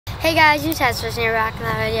Hey guys, Moo-Tastic here back in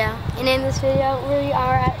that video. And in this video, we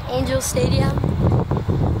are at Angel Stadium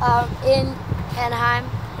in Anaheim,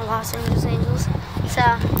 or Los Angeles Angels. So,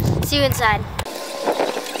 see you inside.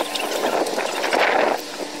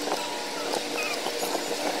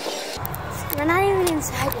 We're not even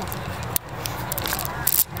inside yet.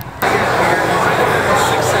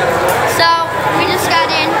 So, we just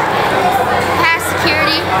got in, past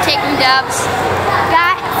security, taking dubs.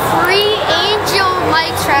 Got free Angel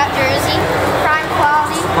Mike Trout jersey, prime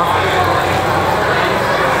quality.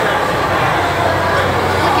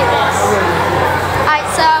 Look at this. Alright,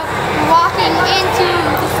 so we're walking into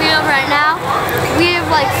the field right now. We have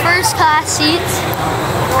like first class seats.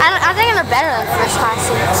 I think they're better than first class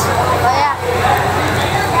seats. But yeah.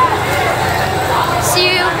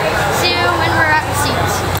 See you when we're at the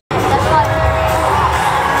seats. That's what.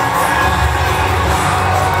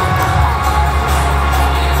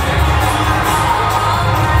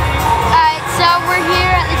 Alright, so we're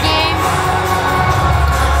here at the game.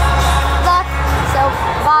 Look, so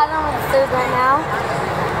bottom of the third right now.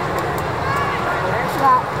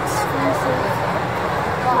 Got exclusive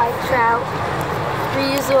Mike Trout.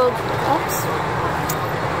 Reusable cups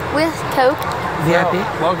with Coke. VIP.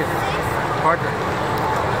 Logan. Parker.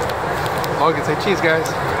 Logan, say cheese, guys.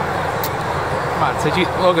 Come on, say cheese.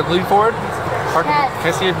 Logan, lean forward. Parker, can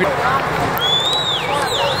I see your beard?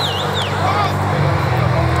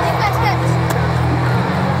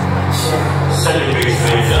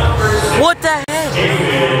 What the heck?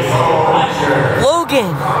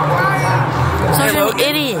 Logan! Such an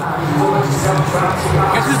idiot.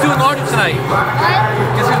 Guess who's doing laundry tonight? What?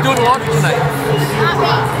 Guess who's doing laundry tonight? Not me.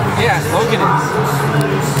 Yeah, Logan is.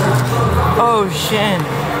 Oh, shit.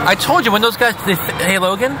 I told you when those guys, hey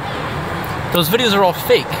Logan, those videos are all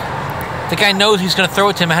fake. The guy knows he's going to throw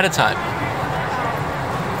it to him ahead of time.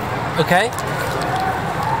 Okay?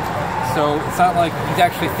 So it's not like he's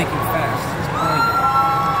actually thinking fast. He's playing it.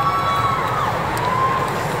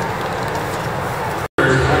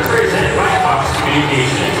 Presented by Fox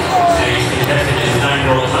Communications. Today's contestant is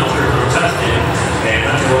 9-year-old Hunter from Tustin. And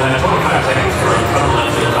Hunter will have 25 seconds from the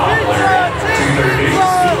left field off area to third base,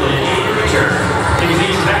 steal it, and return. If he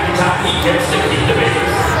leaves back to top, he gets to keep the base.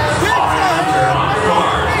 All right, Hunter on the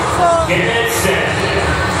mark. Get set.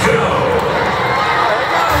 Go.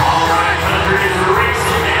 All right, Hunter is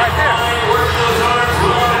racing down the line. Work those arms.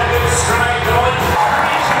 Will have a good stride going.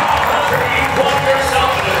 Great job, Hunter. You've won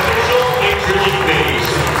yourself an official Major League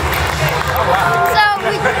base. So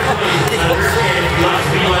we.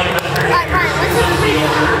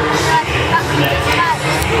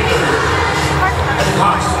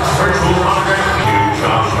 Virtual autograph to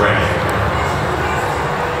Josh Gray.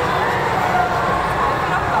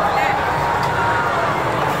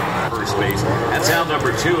 First base. That's out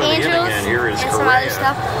number 2 in the inning, and here is and some other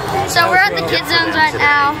stuff. So we're at the kids zones right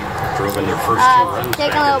now. Drove in their first 2 runs.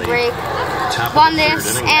 Taking a little break. Won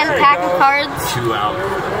this and a pack of cards. 2 out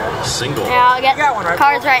single. Now I'll get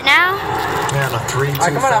cards right now. And a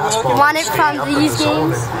 3-2 fastball. Won it from these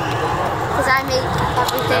games because I made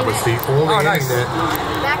everything. That was the only inning that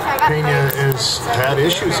Pena has had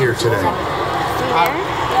issues here today.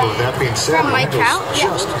 With that being said, From Mike Trout?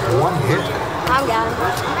 Just one hit. I'm got him.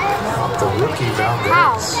 The rookie Valdez.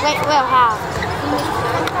 How? Wait, well, how?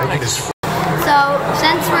 Making his So,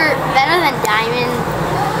 since we're better than Diamond,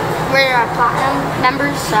 we're Platinum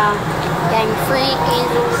members, so getting free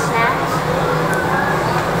Angel snacks.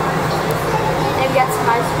 Maybe got some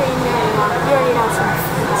ice cream, you already know some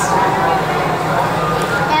fruits.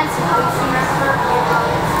 And some ices.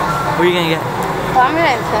 What are you gonna get? So I'm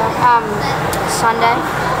gonna go, Sunday.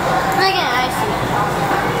 I'm gonna get an icy.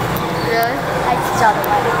 Really? Icy's all the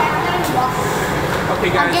way. Okay,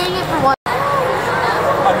 I'm guys. getting it for one.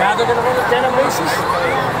 Now they're going to run the denim races?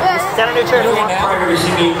 Stand on your chair. Prior to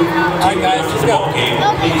singing to the ball game,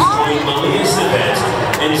 please join Malia Savette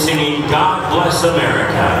in singing God Bless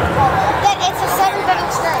America. It's a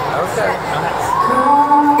 7-minute string. Okay.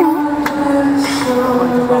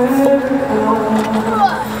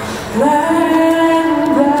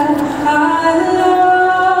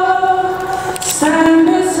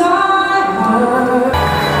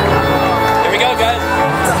 Here we go, guys.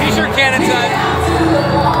 T-shirt cannon time.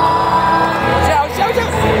 Let's go.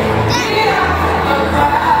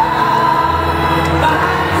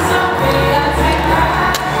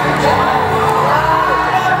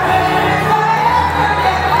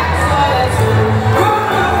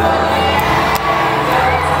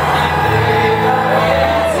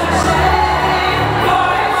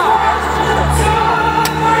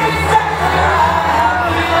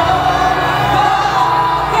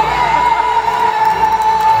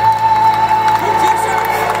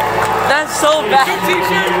 so bad.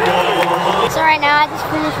 So right now I just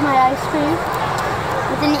finished my ice cream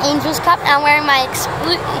with an Angels cup, and I'm wearing my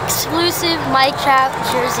exclusive Mike Trout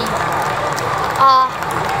jersey.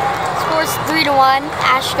 Scores 3-1.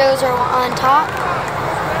 Astros are on top.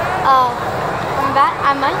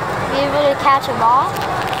 I might be able to catch a ball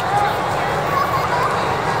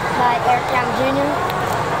by Eric Young Jr.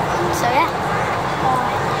 So yeah.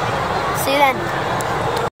 See you then.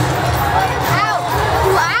 Ow!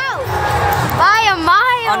 Wow! By a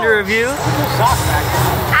mile! Under review.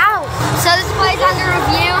 Ow! So this play's under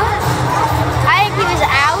review. I think he was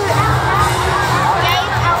out.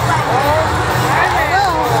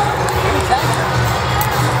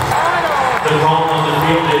 The ball on the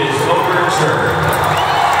field is overturned.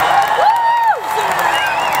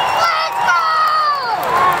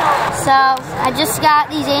 So I just got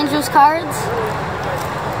these Angels cards.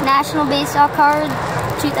 National Baseball card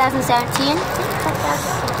 2017.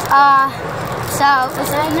 So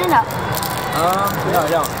let's open it up. No, I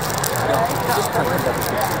don't. Just cut it up.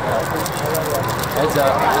 Heads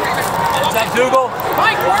up. Heads up, Dougal.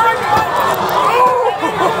 Mike, where are you?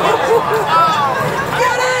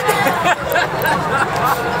 Get it!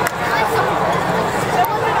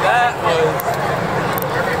 That was...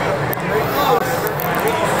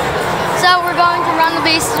 So we're going to run the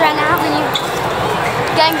bases right now when you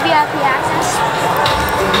getting VIP access.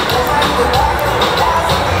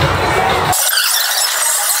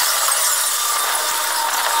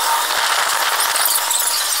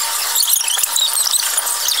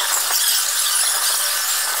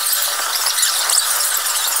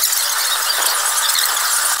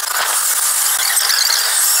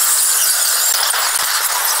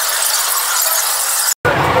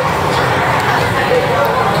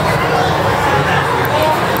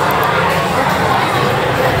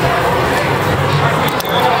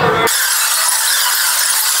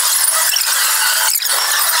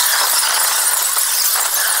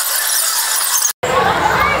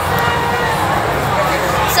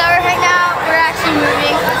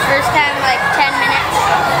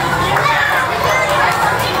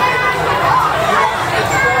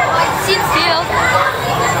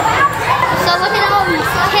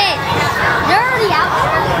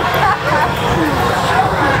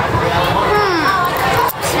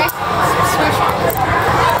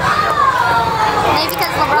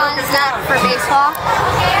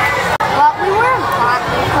 Well, we were in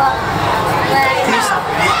hockey, but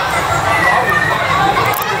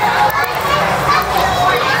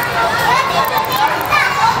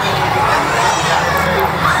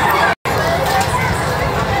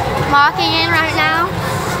walking in right now.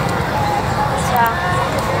 So,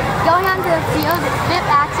 going onto the field, VIP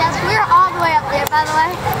access. We're all the way up there, by the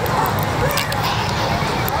way.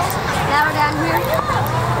 Now we're down here.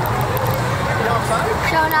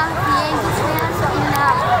 Showing off the Angels fans in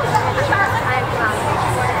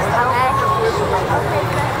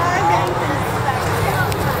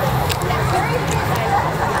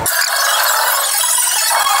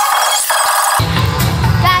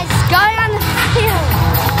guys, going on the field.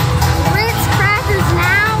 Ritz crackers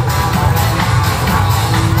now.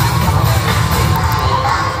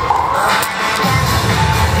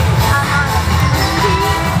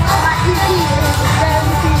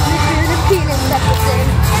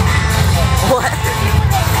 What?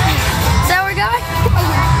 So we're going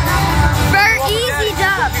for easy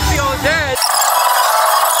dub. You feel dead.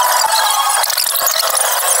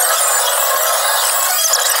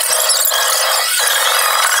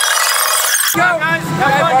 Go, guys.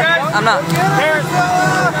 Have fun, guys. I'm not.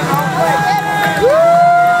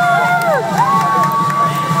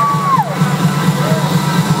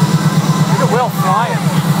 Look at Will flying.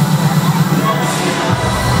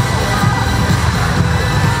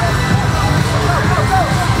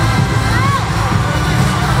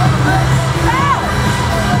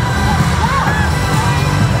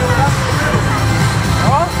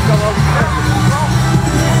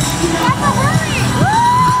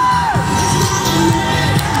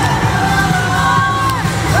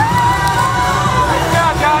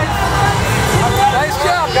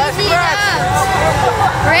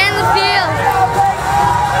 Ran the field.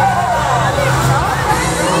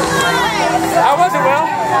 How was it, Will?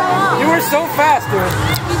 You were so fast, dude.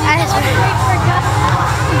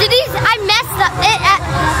 I messed up.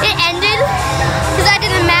 It ended because I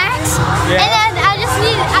did the max, and then